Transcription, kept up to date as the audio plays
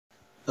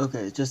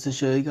Okay, just to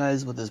show you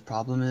guys what this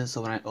problem is,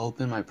 so when I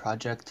open my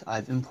project,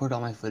 I've imported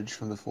all my footage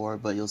from before,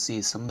 but you'll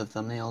see some of the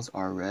thumbnails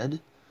are red.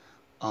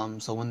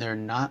 So when they're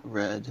not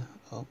red,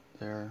 oh,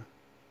 they're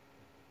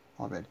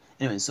all red.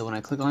 Anyway, so when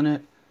I click on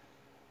it,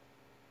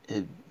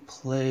 it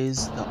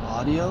plays the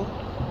audio,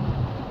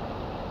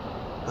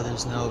 but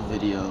there's no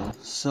video.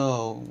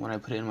 So when I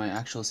put it in my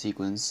actual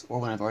sequence, or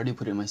when I've already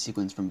put it in my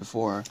sequence from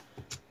before,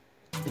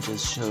 it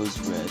just shows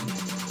red.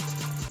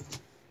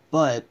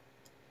 But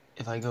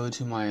if I go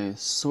to my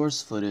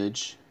source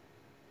footage,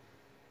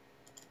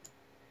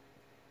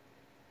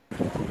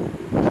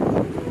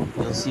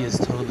 you'll see it's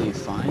totally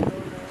fine.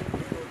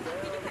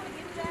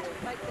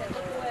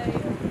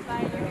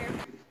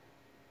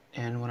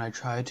 And when I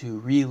try to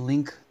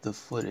relink the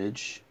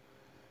footage,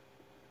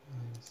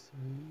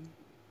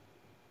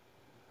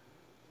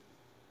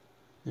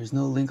 there's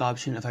no link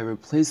option. If I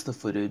replace the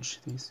footage,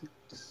 3, 6,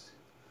 let's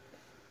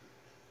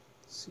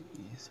see,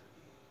 3,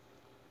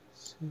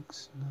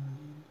 6, 9,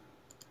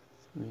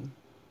 3.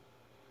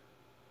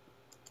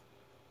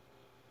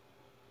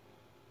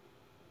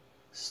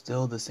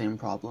 Still the same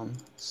problem.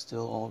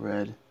 Still all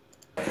red.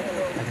 I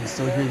can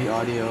still hear the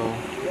audio,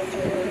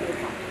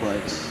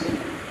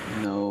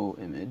 but no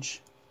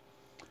image.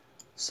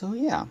 So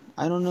yeah,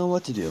 I don't know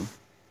what to do.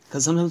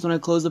 Because sometimes when I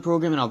close the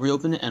program and I'll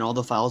reopen it and all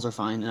the files are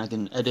fine and I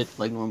can edit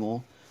like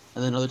normal,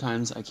 and then other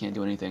times I can't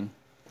do anything.